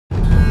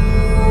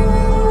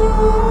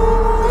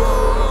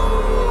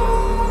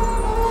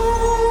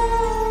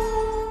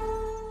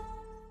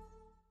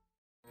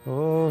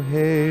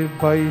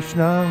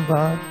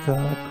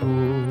Vaishnavataku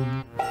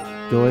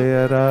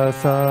Doyara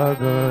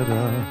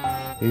Sagara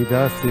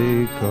Idasi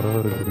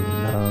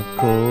Karuna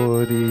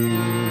Kori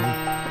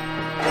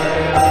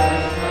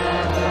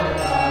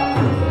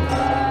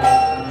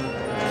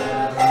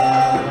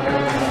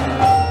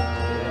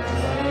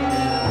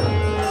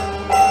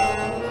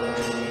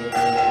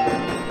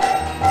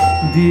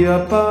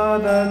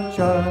Diyapada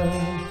Chai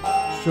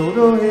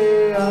Shodohe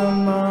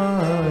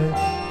Amai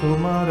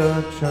Tumara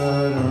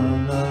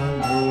Charana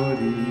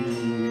Gori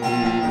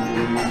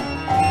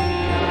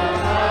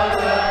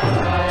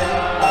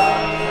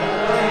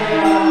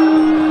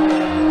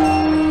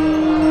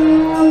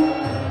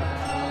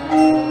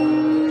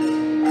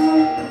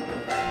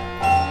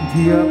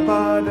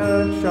Diyapada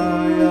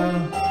Chaya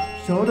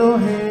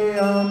Shodohe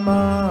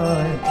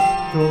Amai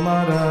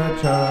Tumara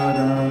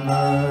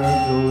Charana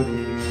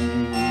Gori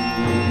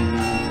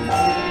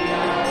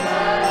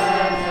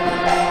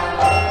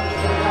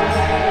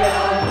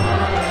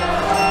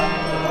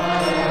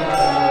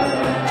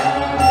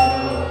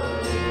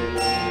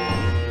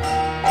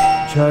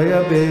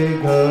Chaya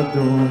Bega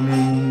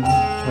Dumi,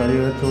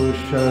 Chaya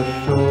Tosha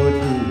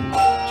Shodhi,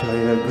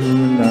 Chaya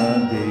Guna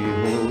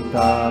Deho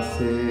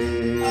Dase.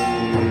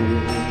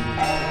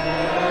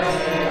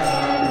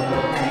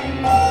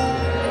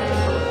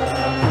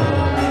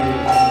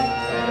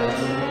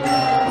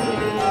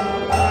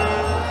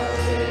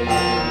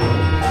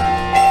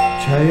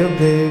 Chaya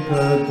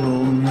Bega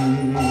Dumi,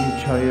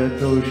 Chaya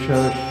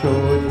Tosha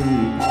Shodhi,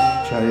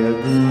 Chaya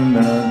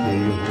Guna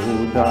Deho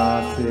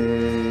Dase.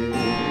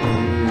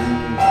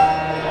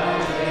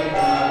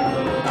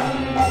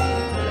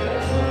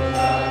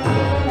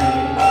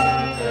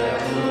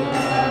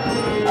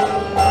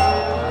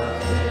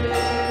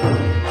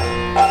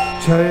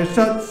 Chaya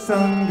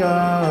Satsanga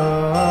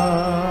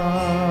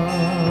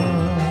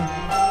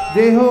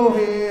Deho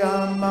He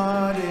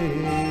Amare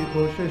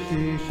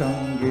Boshashi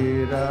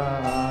Sangera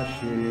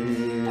Ashe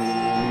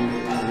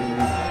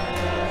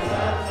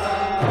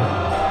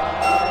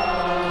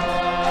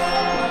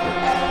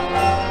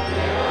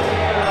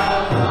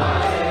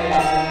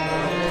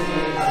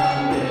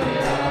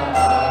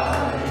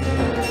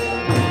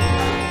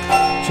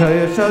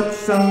Chaya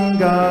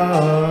Satsanga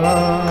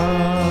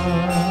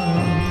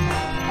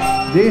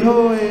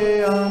Deho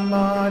e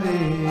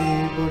amare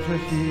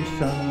Boshashi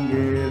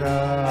Sangera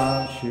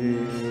Ashe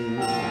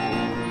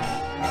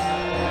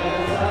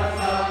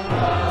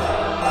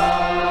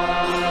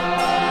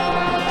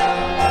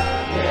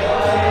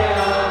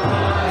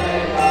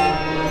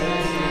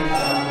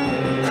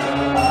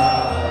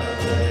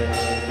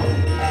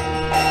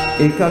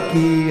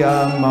Ekaki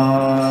ama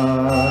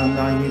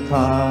nahi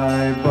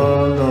pai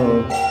bolo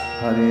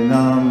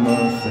Harinama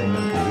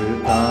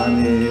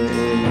Sankirtane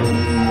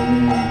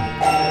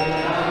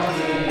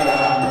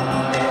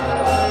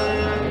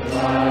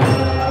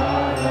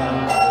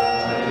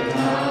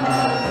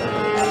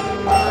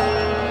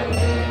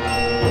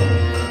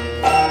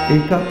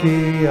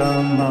Ekaki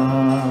ama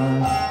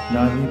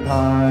nahi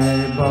pai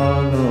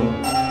balo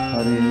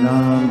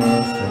Harinama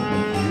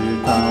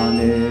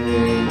Sankirtane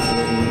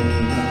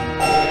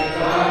Ekaki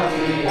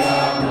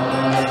ama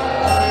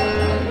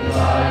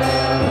nahi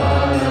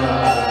pai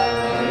balo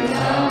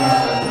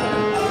Harinama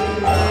Sankirtane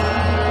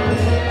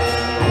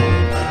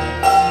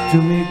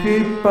Tumi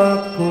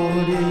kripa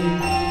kori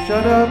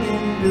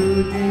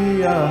Sharabindu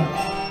diya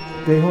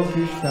Deho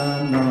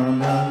Krishna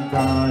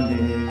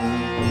Namagane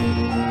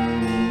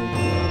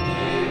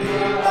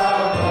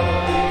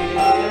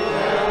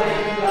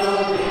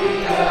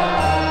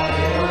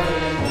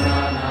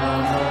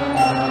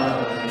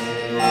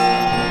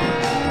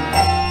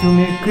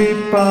Tumi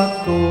kripa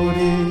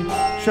kori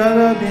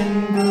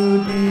Sharabindu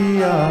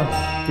diya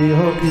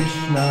Deho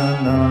Krishna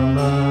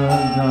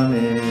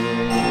Namagane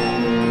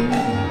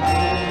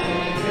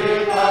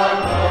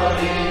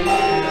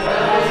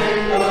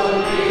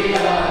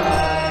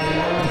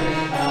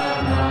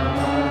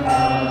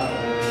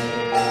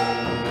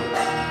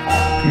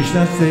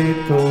Krishna se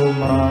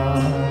toma,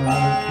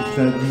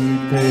 Krishna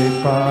dite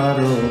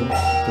paro,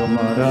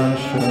 tomara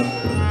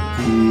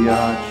shakti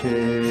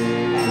ache.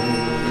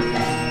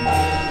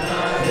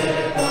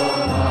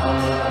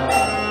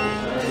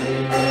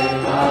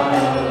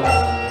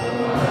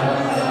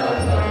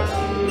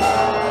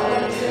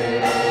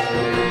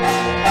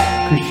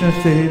 Krishna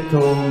se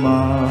toma,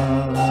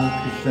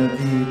 Krishna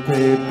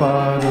dite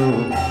paro,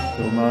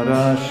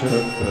 tomara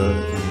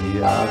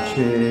shakti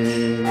ache.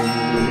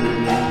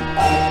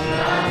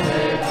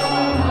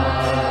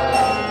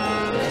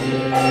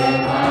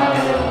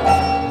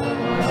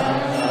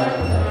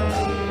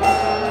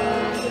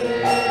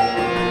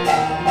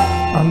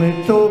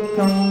 Amrito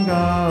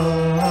Ganga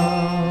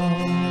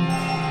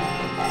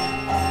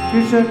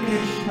Krishna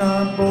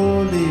Krishna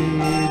Boli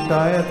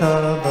Daya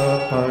Tava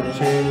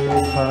Pache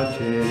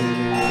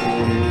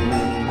Pache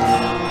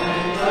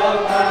Amrito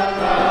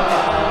Ganga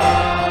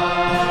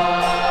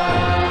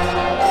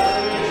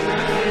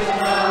Krishna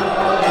Krishna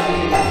Boli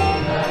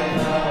Daya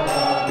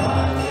Tava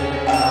Pache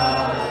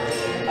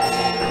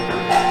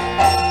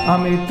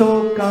Amrito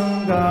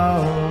Ganga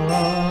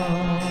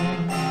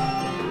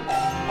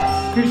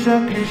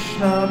Krishna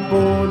Krishna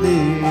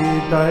Boli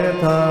Daya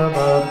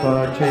Tava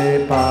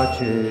Pache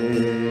Pache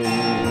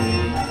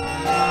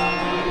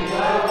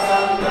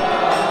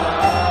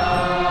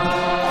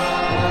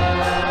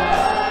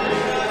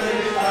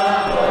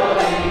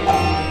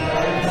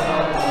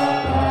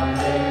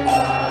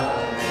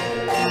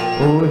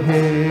Oh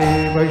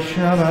hey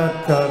Vaishnava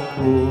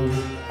Thakur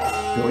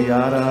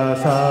Doyara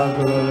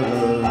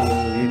Sagar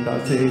Ita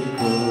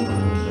Sekur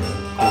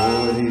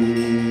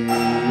Kori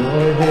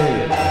Oh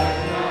hey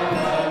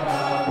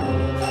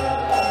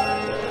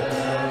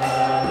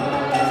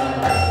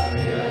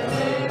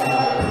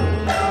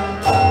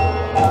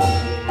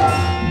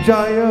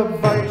Jaya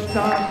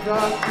Vaishnava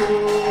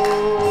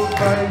Thakur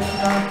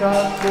Vaishnava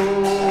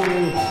Thakur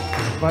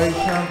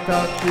Vaishnava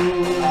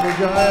Thakur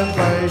Jaya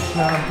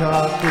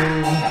Vaishnava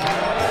Thakur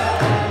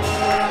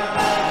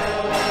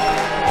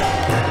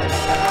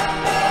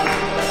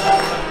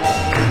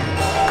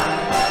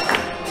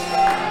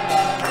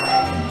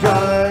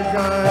Jaya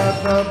Jaya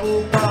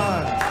Prabhupada